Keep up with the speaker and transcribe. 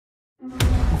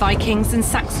Vikings and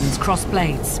Saxons cross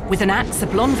blades. With an axe, a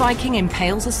blonde Viking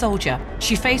impales a soldier.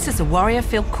 She faces a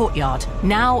warrior-filled courtyard,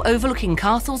 now overlooking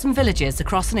castles and villages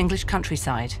across an English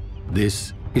countryside.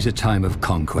 This is a time of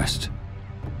conquest.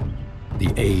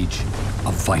 The age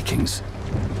of Vikings.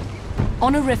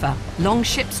 On a river, long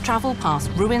ships travel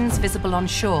past ruins visible on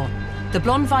shore. The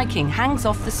blonde Viking hangs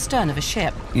off the stern of a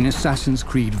ship. In Assassin's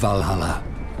Creed Valhalla,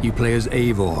 you play as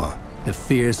Eivor, the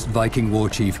fierce Viking war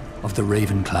chief of the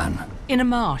Raven clan. In a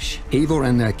marsh. Eivor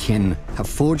and their kin have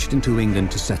forged into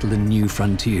England to settle in new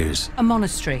frontiers. A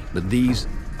monastery. But these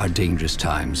are dangerous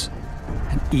times,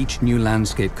 and each new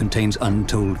landscape contains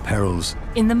untold perils.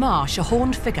 In the marsh, a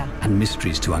horned figure. And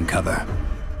mysteries to uncover.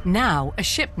 Now, a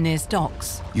ship nears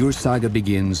docks. Your saga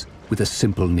begins with a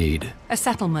simple need. A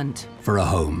settlement. For a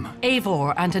home.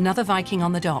 Eivor and another Viking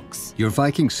on the docks. Your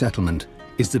Viking settlement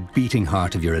is the beating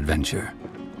heart of your adventure,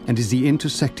 and is the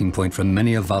intersecting point for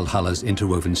many of Valhalla's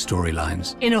interwoven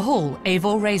storylines. In a hall,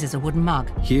 Eivor raises a wooden mug.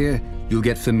 Here, you'll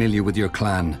get familiar with your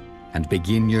clan and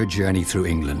begin your journey through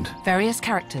England. Various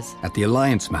characters. At the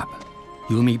Alliance map,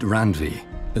 you'll meet Randvi,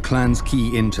 the clan's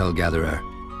key intel gatherer,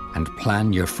 and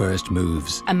plan your first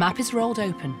moves. A map is rolled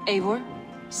open. Eivor,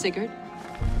 Sigurd,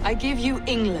 I give you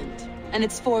England and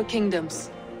its 4 kingdoms.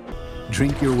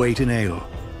 Drink your weight in ale,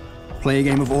 play a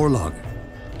game of Orlog,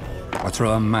 or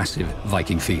throw a massive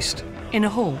Viking feast. In a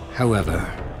hall. However,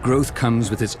 growth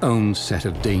comes with its own set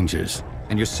of dangers,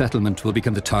 and your settlement will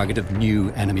become the target of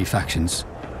new enemy factions.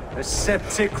 A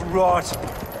septic rot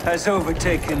has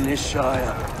overtaken this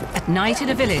shire. At night in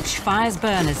a village, fires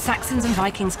burn as Saxons and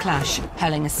Vikings clash.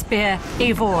 Hurling a spear,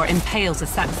 Eivor impales a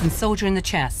Saxon soldier in the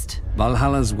chest.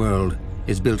 Valhalla's world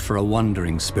is built for a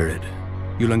wandering spirit.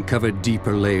 You'll uncover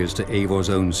deeper layers to Eivor's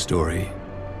own story,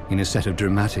 in a set of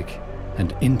dramatic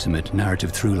and intimate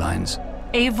narrative through lines.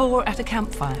 Eivor at a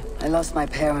campfire. I lost my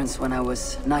parents when I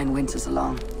was 9 winters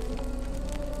alone.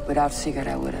 Without Sigurd,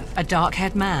 I would have. A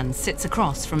dark-haired man sits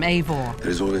across from Eivor.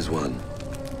 There's always one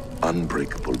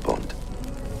unbreakable bond.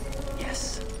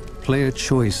 Yes. Player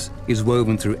choice is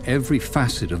woven through every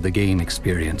facet of the game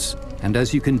experience, and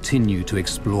as you continue to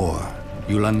explore,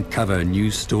 you'll uncover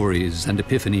new stories and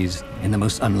epiphanies in the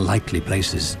most unlikely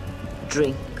places.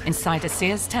 Drink. Inside a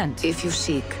seer's tent. If you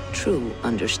seek true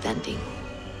understanding.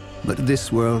 But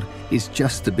this world is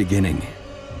just the beginning.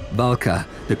 Valka,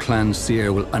 the clan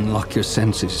seer, will unlock your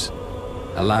senses,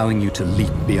 allowing you to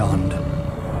leap beyond.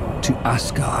 To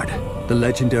Asgard, the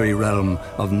legendary realm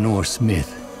of Norse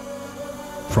myth.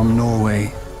 From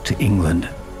Norway to England,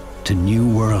 to new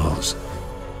worlds.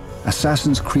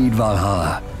 Assassin's Creed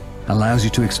Valhalla allows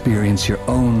you to experience your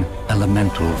own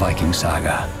elemental Viking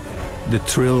saga. The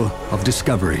thrill of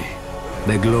discovery,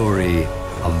 the glory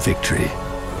of victory,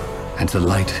 and the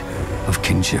light of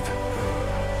kinship.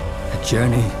 A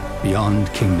journey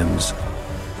beyond kingdoms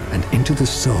and into the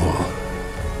soul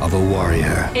of a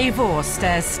warrior. Eivor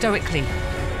stares stoically.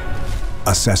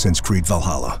 Assassin's Creed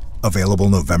Valhalla, available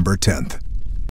November 10th.